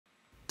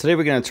Today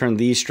we're going to turn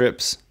these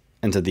strips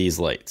into these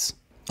lights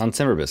on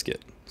Timber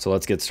Biscuit. So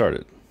let's get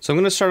started. So I'm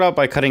going to start out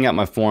by cutting out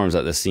my forms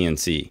at the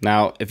CNC.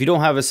 Now, if you don't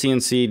have a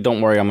CNC, don't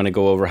worry, I'm going to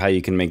go over how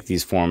you can make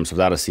these forms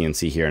without a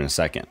CNC here in a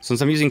second. Since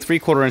I'm using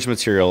 3/4 inch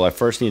material, I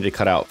first need to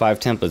cut out 5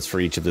 templates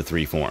for each of the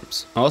 3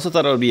 forms. I also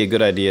thought it would be a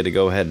good idea to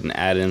go ahead and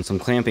add in some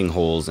clamping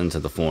holes into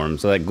the form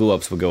so that glue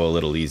ups would go a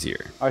little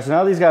easier. All right, so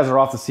now these guys are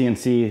off the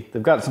CNC.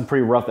 They've got some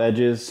pretty rough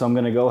edges, so I'm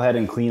going to go ahead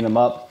and clean them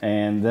up,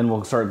 and then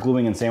we'll start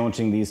gluing and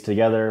sandwiching these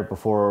together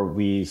before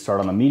we start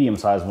on a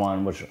medium-sized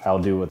one, which I'll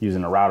do with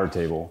using a router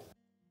table.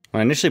 When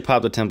I initially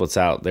popped the templates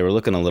out, they were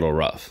looking a little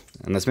rough.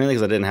 And that's mainly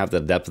because I didn't have the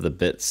depth of the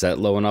bit set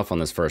low enough on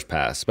this first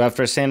pass. But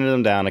after I sanded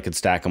them down, I could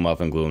stack them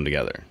up and glue them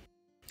together.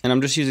 And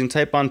I'm just using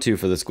Titebond 2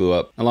 for this glue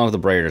up, along with a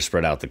brayer to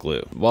spread out the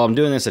glue. While I'm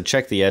doing this, I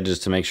check the edges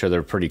to make sure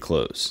they're pretty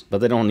close, but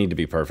they don't need to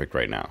be perfect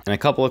right now. And a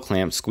couple of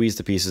clamps squeeze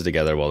the pieces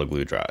together while the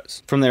glue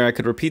dries. From there, I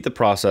could repeat the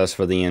process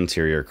for the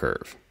interior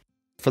curve.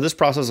 For this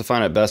process, I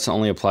find it best to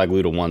only apply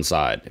glue to one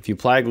side. If you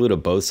apply glue to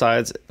both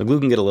sides, the glue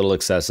can get a little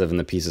excessive and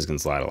the pieces can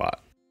slide a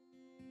lot.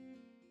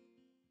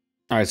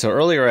 Alright, so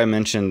earlier I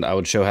mentioned I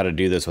would show how to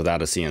do this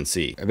without a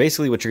CNC.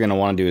 Basically what you're going to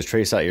want to do is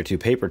trace out your 2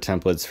 paper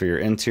templates for your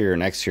interior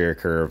and exterior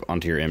curve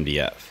onto your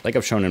MDF, like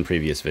I've shown in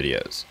previous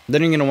videos.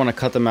 Then you're going to want to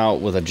cut them out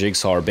with a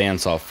jigsaw or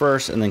bandsaw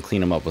first and then clean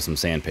them up with some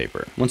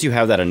sandpaper. Once you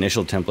have that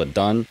initial template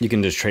done, you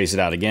can just trace it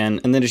out again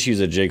and then just use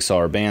a jigsaw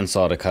or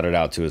bandsaw to cut it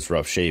out to its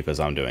rough shape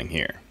as I'm doing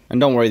here. And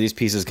don't worry, these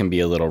pieces can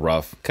be a little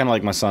rough, kind of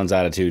like my son's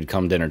attitude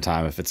come dinner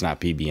time if it's not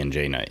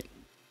PB&J night.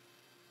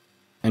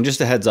 And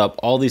just a heads up,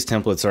 all these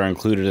templates are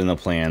included in the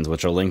plans,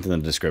 which are linked in the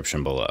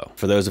description below.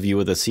 For those of you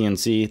with a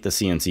CNC, the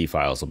CNC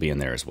files will be in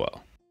there as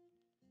well.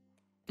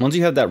 Once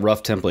you have that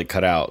rough template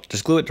cut out,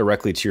 just glue it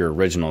directly to your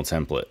original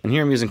template. And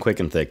here I'm using Quick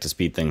and Thick to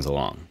speed things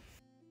along.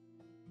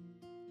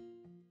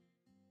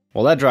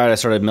 While that dried, I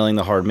started milling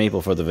the hard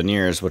maple for the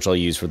veneers, which I'll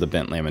use for the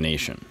bent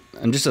lamination.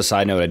 And just a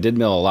side note, I did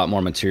mill a lot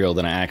more material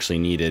than I actually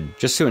needed,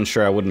 just to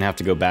ensure I wouldn't have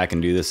to go back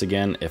and do this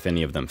again if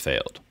any of them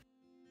failed.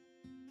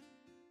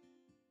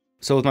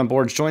 So with my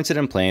boards jointed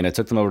and planed, I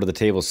took them over to the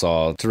table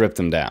saw to rip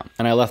them down.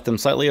 And I left them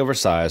slightly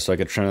oversized so I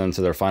could trim them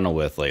to their final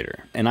width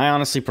later. And I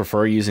honestly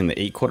prefer using the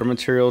 8/4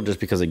 material just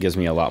because it gives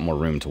me a lot more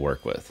room to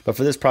work with. But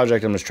for this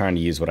project, I'm just trying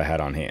to use what I had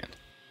on hand.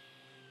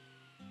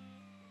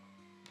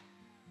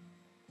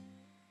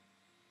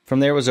 From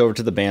there was over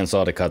to the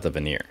bandsaw to cut the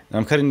veneer. And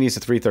I'm cutting these to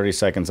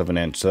 3/32 of an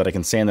inch so that I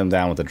can sand them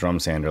down with a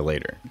drum sander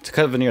later. To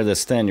cut veneer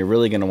this thin, you're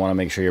really going to want to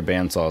make sure your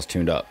bandsaw is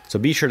tuned up. So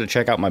be sure to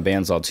check out my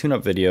bandsaw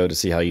tune-up video to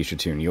see how you should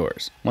tune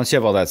yours. Once you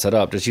have all that set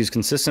up, just use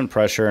consistent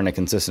pressure and a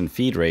consistent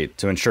feed rate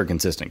to ensure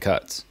consistent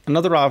cuts.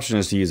 Another option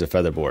is to use a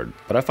featherboard,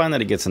 but I find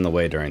that it gets in the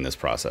way during this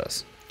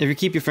process. If you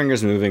keep your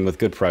fingers moving with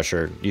good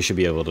pressure, you should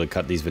be able to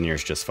cut these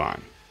veneers just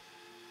fine.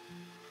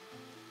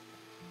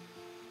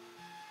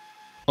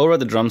 Over at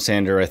the drum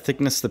sander, I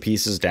thickness the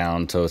pieces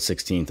down to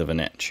 1/16 of an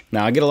inch.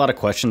 Now I get a lot of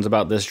questions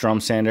about this drum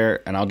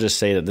sander, and I'll just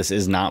say that this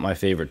is not my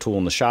favorite tool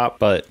in the shop,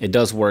 but it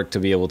does work to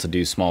be able to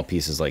do small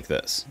pieces like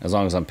this, as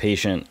long as I'm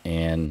patient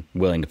and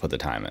willing to put the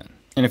time in.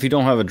 And if you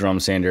don't have a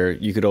drum sander,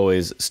 you could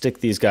always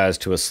stick these guys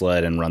to a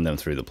sled and run them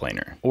through the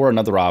planer. Or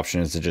another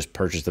option is to just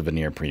purchase the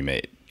veneer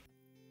pre-made.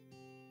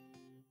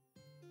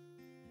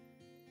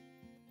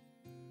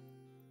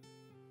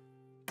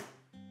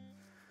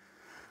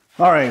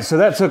 All right, so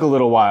that took a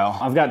little while.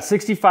 I've got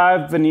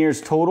 65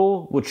 veneers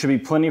total, which should be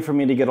plenty for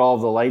me to get all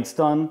of the lights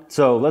done.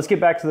 So let's get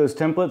back to those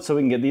templates so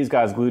we can get these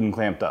guys glued and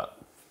clamped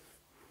up.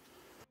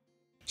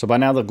 So by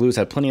now the glue's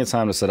had plenty of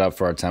time to set up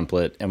for our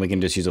template, and we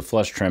can just use a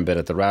flush trim bit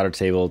at the router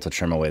table to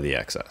trim away the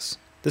excess.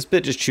 This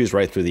bit just chews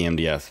right through the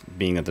MDF,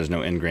 being that there's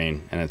no end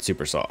grain and it's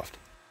super soft.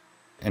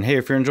 And hey,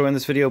 if you're enjoying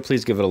this video,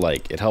 please give it a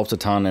like. It helps a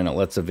ton and it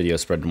lets the video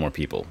spread to more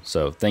people.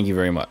 So thank you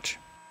very much.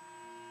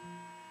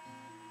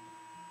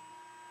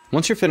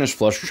 Once you're finished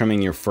flush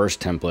trimming your first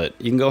template,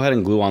 you can go ahead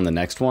and glue on the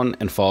next one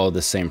and follow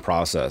the same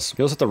process.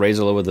 You'll also have to raise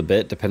it lower the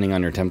bit depending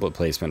on your template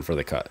placement for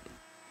the cut.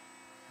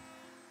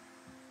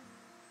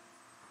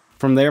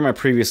 From there, my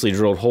previously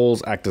drilled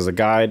holes act as a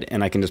guide,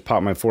 and I can just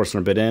pop my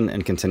Forstner bit in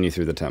and continue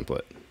through the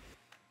template.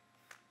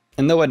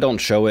 And though I don't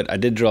show it, I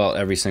did drill out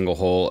every single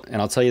hole,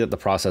 and I'll tell you that the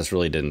process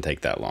really didn't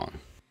take that long.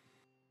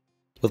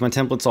 With my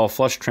templates all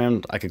flush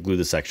trimmed, I could glue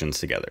the sections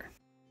together.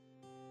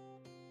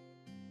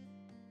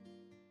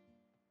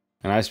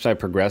 And as I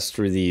progressed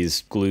through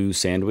these glue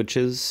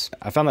sandwiches,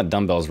 I found that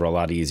dumbbells were a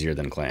lot easier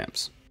than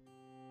clamps.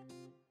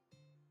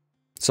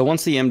 So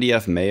once the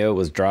MDF mayo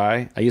was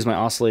dry, I used my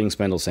oscillating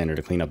spindle sander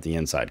to clean up the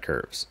inside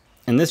curves.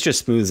 And this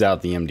just smooths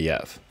out the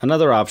MDF.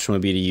 Another option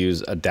would be to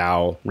use a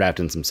dowel wrapped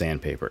in some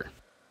sandpaper.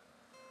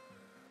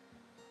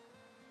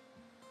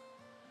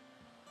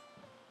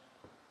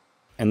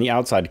 And the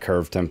outside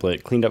curve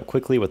template cleaned up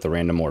quickly with the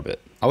random orbit.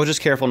 I was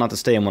just careful not to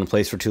stay in one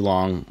place for too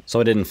long,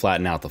 so I didn't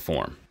flatten out the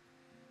form.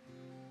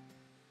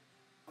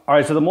 All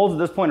right, so the molds at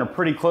this point are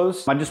pretty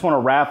close. I just want to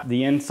wrap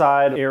the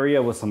inside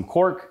area with some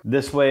cork.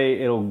 This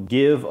way it'll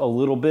give a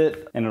little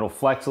bit and it'll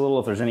flex a little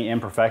if there's any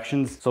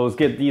imperfections. So let's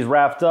get these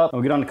wrapped up and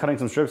we'll get on to cutting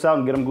some strips out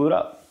and get them glued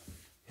up.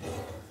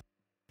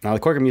 Now the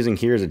cork I'm using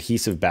here is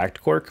adhesive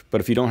backed cork,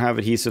 but if you don't have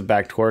adhesive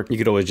backed cork, you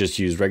could always just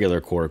use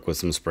regular cork with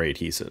some spray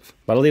adhesive.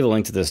 But I'll leave a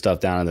link to this stuff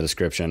down in the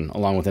description,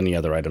 along with any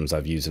other items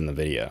I've used in the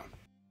video.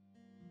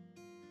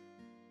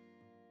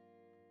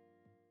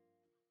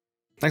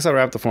 Next, I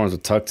wrap the forms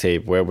with tuck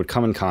tape where it would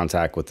come in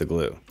contact with the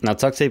glue. Now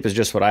tuck tape is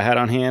just what I had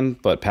on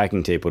hand, but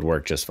packing tape would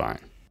work just fine.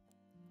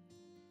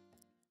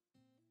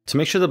 To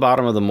make sure the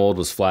bottom of the mold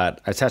was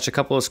flat, I attached a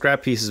couple of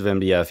scrap pieces of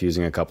MDF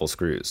using a couple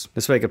screws.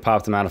 This way I could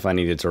pop them out if I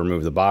needed to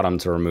remove the bottom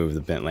to remove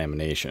the bent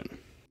lamination.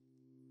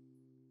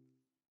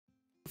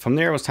 From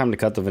there, it was time to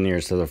cut the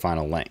veneers to their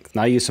final length.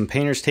 Now I used some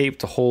painter's tape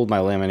to hold my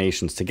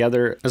laminations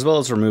together, as well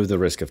as remove the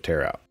risk of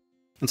tear out.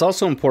 It's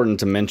also important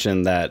to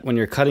mention that when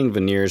you're cutting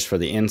veneers for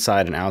the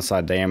inside and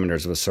outside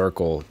diameters of a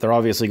circle, they're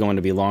obviously going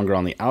to be longer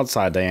on the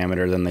outside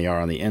diameter than they are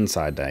on the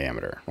inside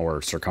diameter,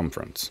 or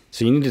circumference.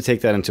 So you need to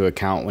take that into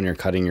account when you're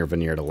cutting your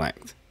veneer to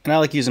length. And I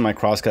like using my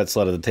crosscut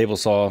sled of the table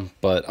saw,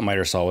 but a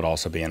miter saw would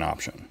also be an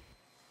option.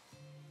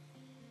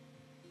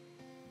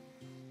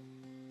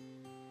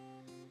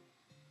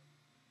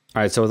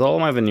 Alright, so with all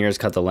my veneers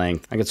cut to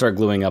length, I can start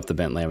gluing up the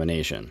bent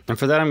lamination. And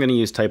for that I'm going to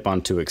use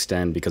Titebond 2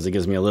 Extend because it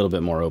gives me a little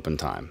bit more open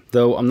time.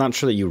 Though I'm not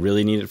sure that you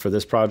really need it for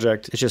this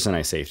project, it's just a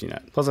nice safety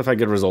net. Plus I've had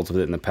good results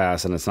with it in the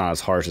past and it's not as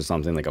harsh as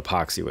something like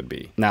epoxy would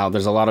be. Now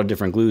there's a lot of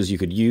different glues you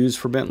could use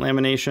for bent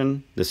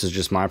lamination. This is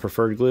just my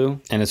preferred glue,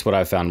 and it's what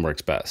I found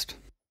works best.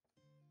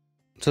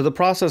 So the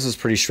process is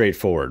pretty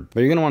straightforward, but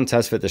you're going to want to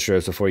test fit the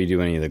strips before you do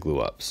any of the glue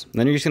ups.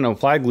 Then you're just going to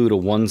apply glue to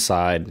one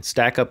side,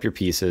 stack up your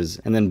pieces,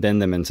 and then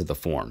bend them into the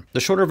form. The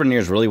shorter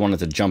veneers really wanted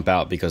to jump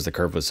out because the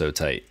curve was so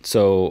tight,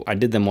 so I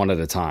did them one at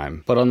a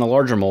time. But on the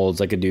larger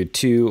molds, I could do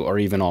 2 or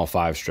even all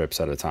 5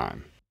 strips at a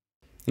time.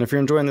 And if you're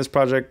enjoying this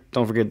project,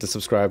 don't forget to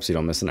subscribe so you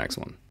don't miss the next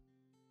one.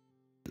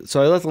 So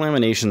I let the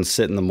laminations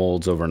sit in the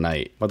molds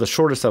overnight, but the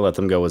shortest I let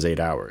them go was 8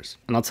 hours.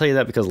 And I'll tell you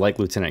that because like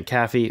Lieutenant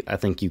Caffey, I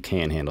think you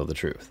can handle the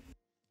truth.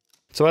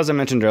 So as I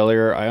mentioned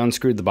earlier, I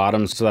unscrewed the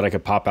bottoms so that I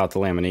could pop out the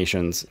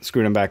laminations,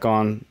 screwed them back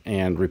on,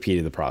 and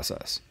repeated the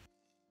process.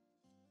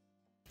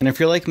 And if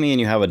you're like me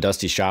and you have a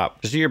dusty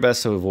shop, just do your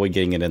best to avoid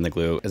getting it in the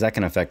glue, as that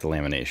can affect the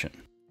lamination.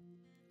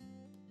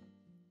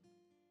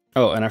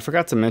 Oh, and I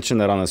forgot to mention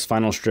that on this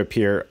final strip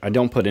here, I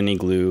don't put any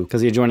glue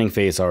because the adjoining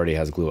face already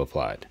has glue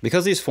applied.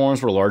 Because these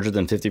forms were larger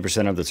than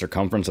 50% of the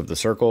circumference of the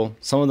circle,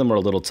 some of them were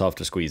a little tough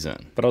to squeeze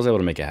in, but I was able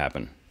to make it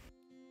happen.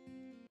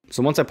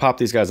 So once I pop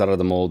these guys out of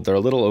the mold, they're a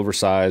little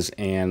oversized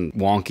and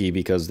wonky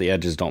because the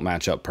edges don't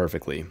match up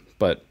perfectly,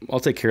 but I'll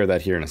take care of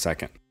that here in a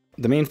second.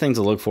 The main thing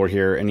to look for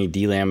here are any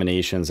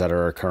delaminations that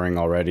are occurring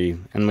already,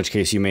 in which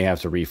case you may have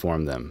to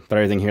reform them. But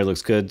everything here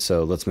looks good,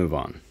 so let's move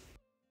on.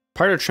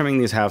 Prior to trimming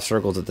these half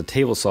circles at the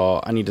table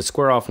saw, I need to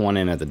square off one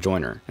end at the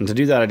joiner. And to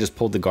do that, I just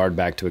pulled the guard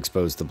back to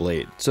expose the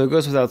blade. So it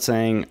goes without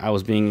saying, I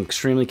was being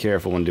extremely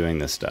careful when doing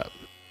this step.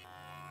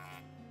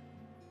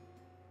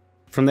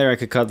 From there, I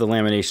could cut the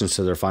laminations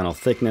to their final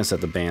thickness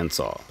at the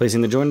bandsaw,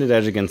 placing the jointed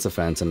edge against the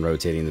fence and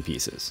rotating the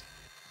pieces.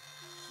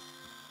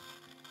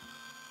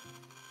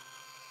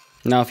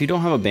 Now, if you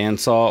don't have a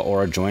bandsaw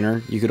or a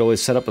joiner, you could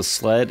always set up a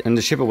sled and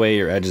to chip away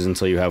your edges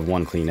until you have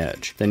one clean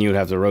edge. Then you would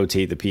have to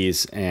rotate the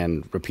piece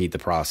and repeat the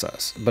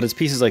process. But it's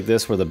pieces like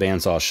this where the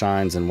bandsaw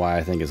shines and why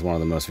I think it's one of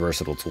the most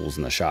versatile tools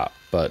in the shop.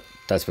 But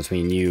that's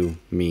between you,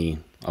 me,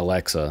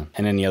 Alexa,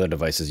 and any other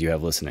devices you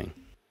have listening.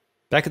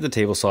 Back at the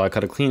table saw, I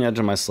cut a clean edge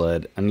on my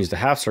sled and used a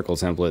half circle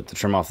template to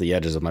trim off the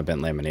edges of my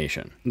bent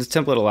lamination. This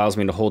template allows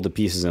me to hold the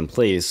pieces in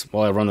place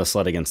while I run the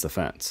sled against the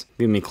fence,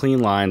 giving me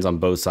clean lines on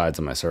both sides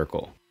of my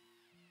circle.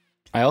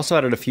 I also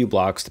added a few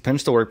blocks to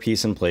pinch the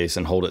workpiece in place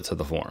and hold it to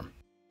the form.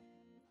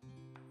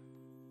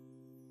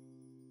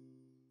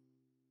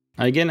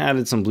 I again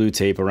added some blue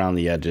tape around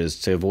the edges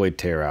to avoid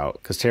tear out,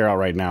 because tear out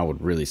right now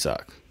would really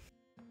suck.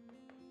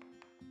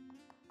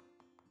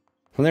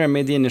 From there I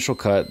made the initial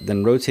cut,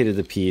 then rotated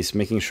the piece,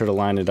 making sure to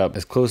line it up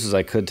as close as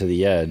I could to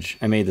the edge,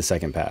 and made the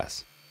second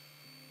pass.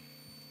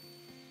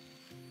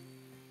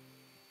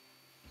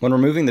 When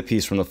removing the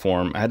piece from the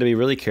form, I had to be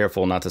really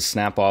careful not to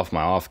snap off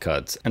my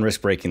offcuts and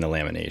risk breaking the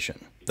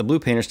lamination. The blue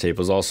painter's tape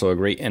was also a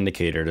great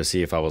indicator to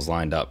see if I was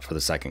lined up for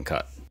the second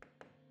cut.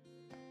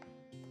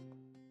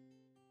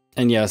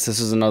 And yes, this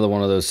is another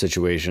one of those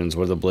situations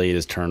where the blade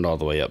is turned all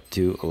the way up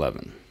to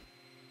 11.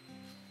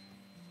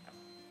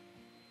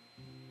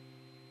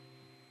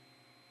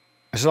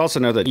 I should also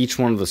note that each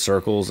one of the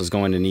circles is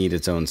going to need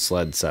its own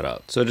sled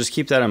setup, so just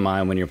keep that in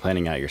mind when you're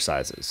planning out your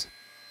sizes.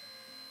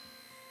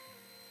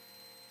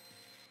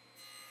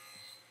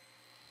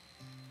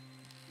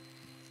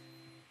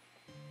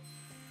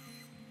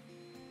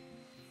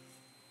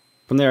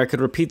 From there, I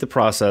could repeat the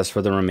process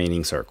for the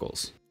remaining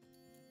circles.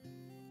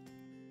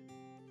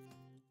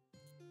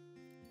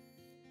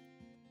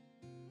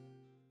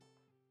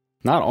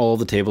 Not all of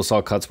the table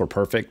saw cuts were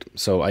perfect,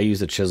 so I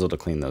used a chisel to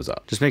clean those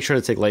up. Just make sure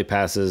to take light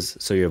passes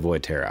so you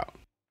avoid tear out.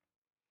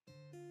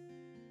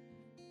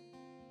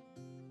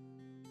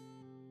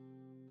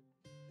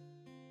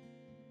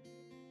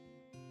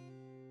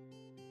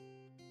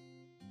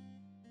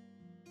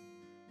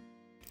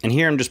 And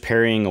here I'm just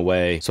parrying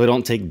away so I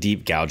don't take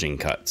deep gouging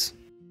cuts.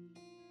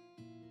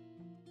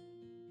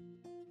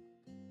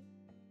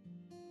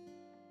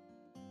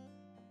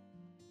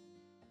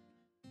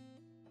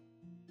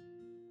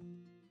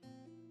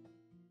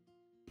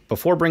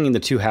 Before bringing the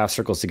two half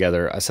circles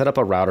together, I set up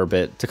a router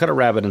bit to cut a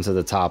rabbet into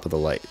the top of the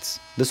lights.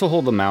 This will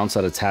hold the mounts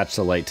that attach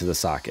the light to the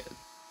socket.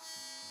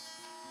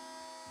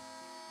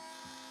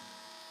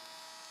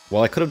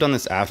 While I could have done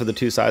this after the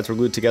two sides were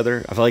glued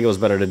together, I felt like it was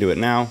better to do it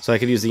now so I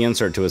could use the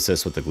insert to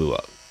assist with the glue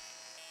up.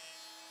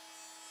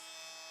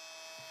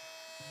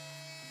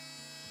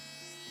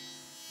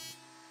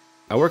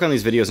 I work on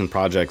these videos and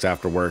projects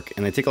after work,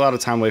 and they take a lot of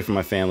time away from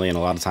my family and a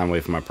lot of time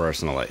away from my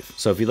personal life.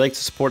 So if you'd like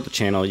to support the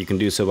channel, you can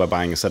do so by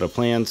buying a set of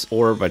plans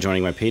or by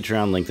joining my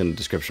Patreon linked in the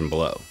description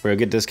below, where you'll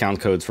get discount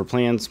codes for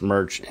plans,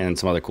 merch, and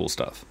some other cool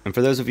stuff. And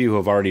for those of you who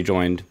have already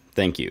joined,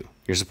 thank you.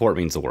 Your support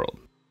means the world.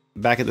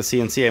 Back at the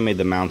CNC, I made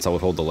the mounts that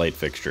would hold the light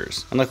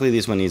fixtures. And luckily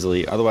these went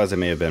easily, otherwise they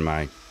may have been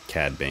my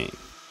CAD bane.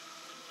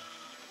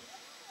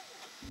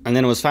 And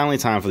then it was finally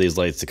time for these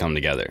lights to come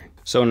together.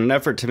 So in an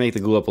effort to make the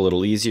glue up a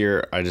little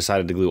easier, I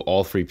decided to glue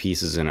all three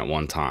pieces in at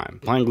one time.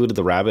 Applying glue to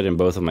the rabbet in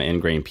both of my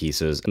ingrain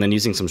pieces, and then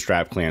using some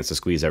strap clamps to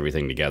squeeze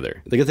everything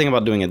together. The good thing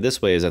about doing it this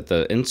way is that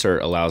the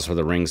insert allows for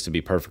the rings to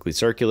be perfectly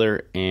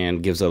circular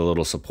and gives it a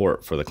little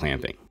support for the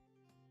clamping.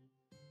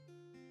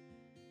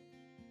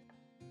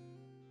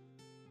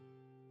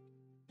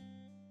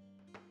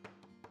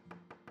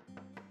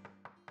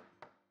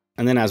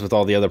 And then as with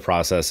all the other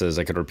processes,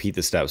 I could repeat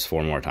the steps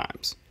 4 more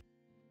times.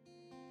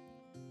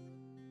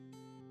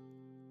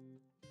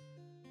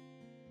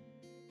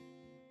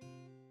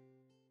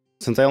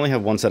 Since I only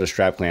have one set of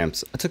strap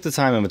clamps, I took the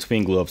time in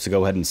between glue ups to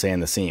go ahead and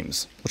sand the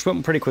seams, which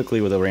went pretty quickly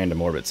with a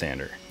random orbit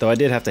sander, though I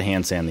did have to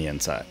hand sand the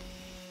inside.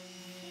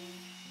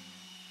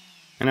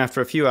 And after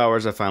a few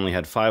hours, I finally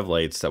had 5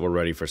 lights that were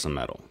ready for some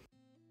metal.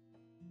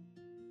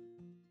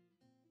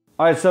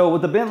 Alright, so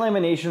with the bent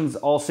laminations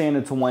all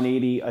sanded to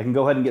 180, I can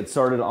go ahead and get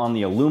started on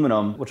the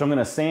aluminum, which I'm going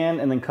to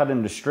sand and then cut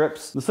into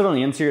strips. Let's sit on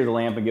the interior of the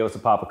lamp and give us a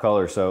pop of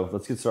color, so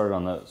let's get started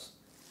on those.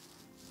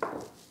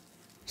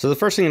 So the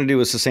first thing to do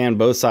is to sand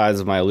both sides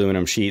of my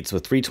aluminum sheets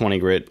with 320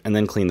 grit and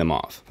then clean them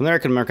off. From there I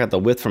can mark out the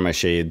width for my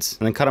shades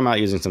and then cut them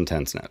out using some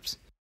 10 snips.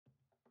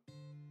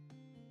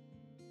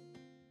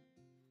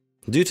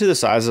 Due to the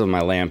size of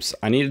my lamps,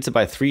 I needed to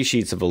buy 3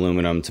 sheets of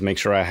aluminum to make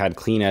sure I had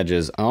clean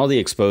edges on all the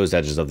exposed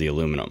edges of the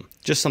aluminum.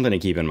 Just something to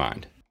keep in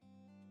mind.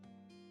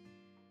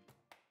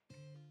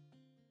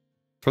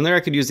 From there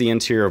I could use the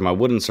interior of my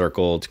wooden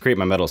circle to create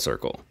my metal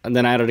circle, and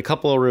then I added a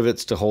couple of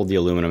rivets to hold the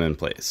aluminum in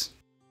place.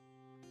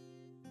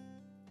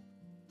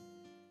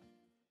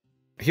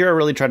 Here I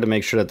really tried to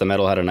make sure that the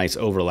metal had a nice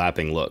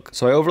overlapping look,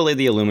 so I overlaid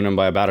the aluminum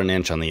by about 1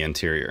 inch on the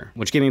interior,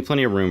 which gave me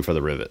plenty of room for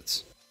the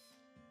rivets.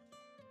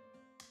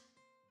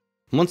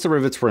 Once the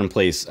rivets were in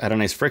place, I had a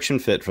nice friction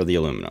fit for the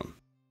aluminum.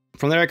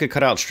 From there I could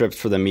cut out strips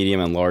for the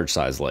medium and large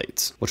size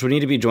lights, which would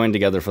need to be joined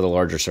together for the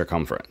larger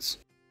circumference.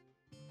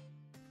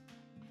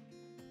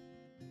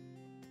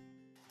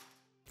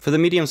 For the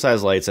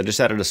medium-sized lights, I just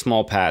added a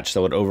small patch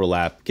that would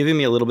overlap, giving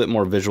me a little bit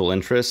more visual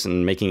interest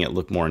and making it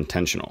look more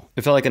intentional.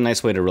 It felt like a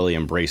nice way to really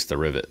embrace the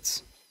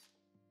rivets.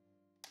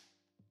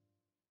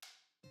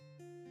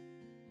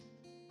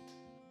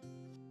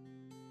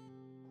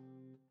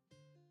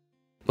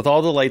 With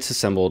all the lights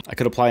assembled, I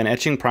could apply an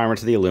etching primer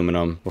to the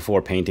aluminum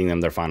before painting them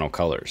their final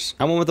colors.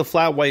 I went with a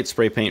flat white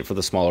spray paint for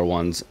the smaller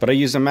ones, but I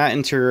used a matte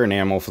interior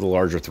enamel for the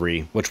larger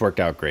 3, which worked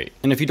out great.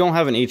 And if you don't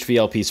have an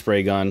HVLP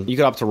spray gun, you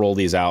could opt to roll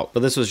these out, but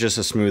this was just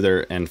a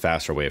smoother and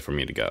faster way for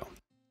me to go.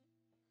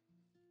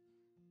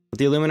 With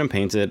the aluminum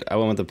painted, I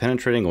went with the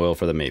penetrating oil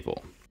for the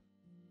maple.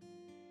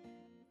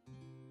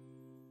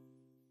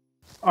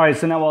 Alright,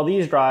 so now while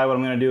these dry, what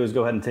I'm going to do is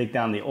go ahead and take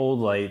down the old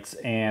lights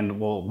and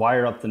we'll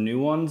wire up the new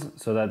ones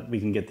so that we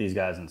can get these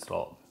guys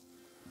installed.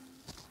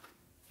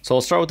 So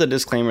I'll start with the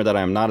disclaimer that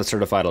I am not a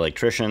certified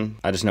electrician,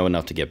 I just know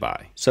enough to get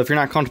by. So if you're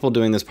not comfortable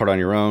doing this part on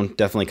your own,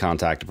 definitely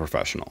contact a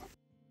professional.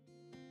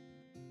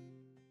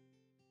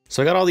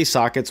 So I got all these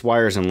sockets,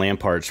 wires, and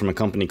lamp parts from a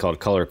company called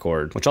Color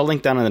Cord, which I'll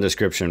link down in the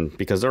description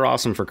because they're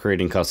awesome for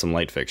creating custom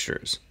light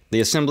fixtures. The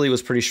assembly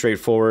was pretty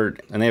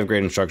straightforward, and they have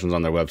great instructions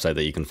on their website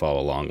that you can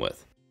follow along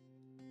with.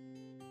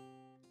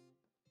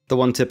 The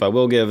one tip I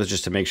will give is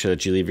just to make sure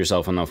that you leave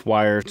yourself enough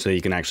wire so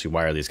you can actually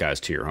wire these guys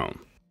to your home.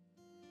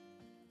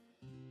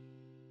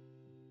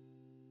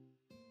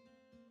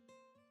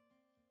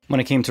 When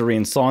it came to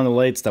reinstalling the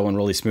lights, that went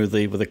really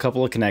smoothly with a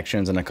couple of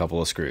connections and a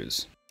couple of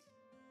screws.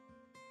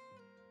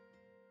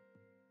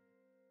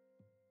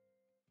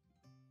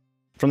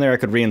 From there I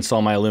could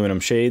reinstall my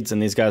aluminum shades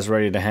and these guys are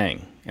ready to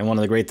hang. And one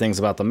of the great things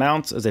about the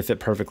mounts is they fit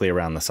perfectly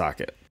around the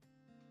socket.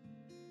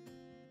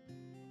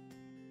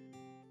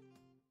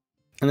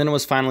 And then it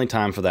was finally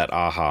time for that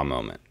aha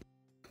moment.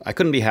 I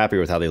couldn't be happier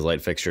with how these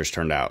light fixtures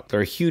turned out.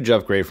 They're a huge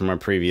upgrade from our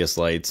previous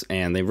lights,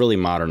 and they really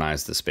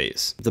modernized the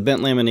space. The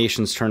bent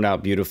laminations turned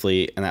out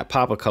beautifully, and that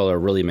pop of color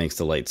really makes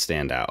the lights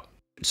stand out.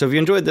 So if you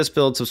enjoyed this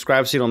build,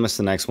 subscribe so you don't miss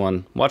the next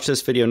one. Watch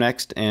this video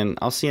next, and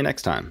I'll see you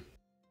next time.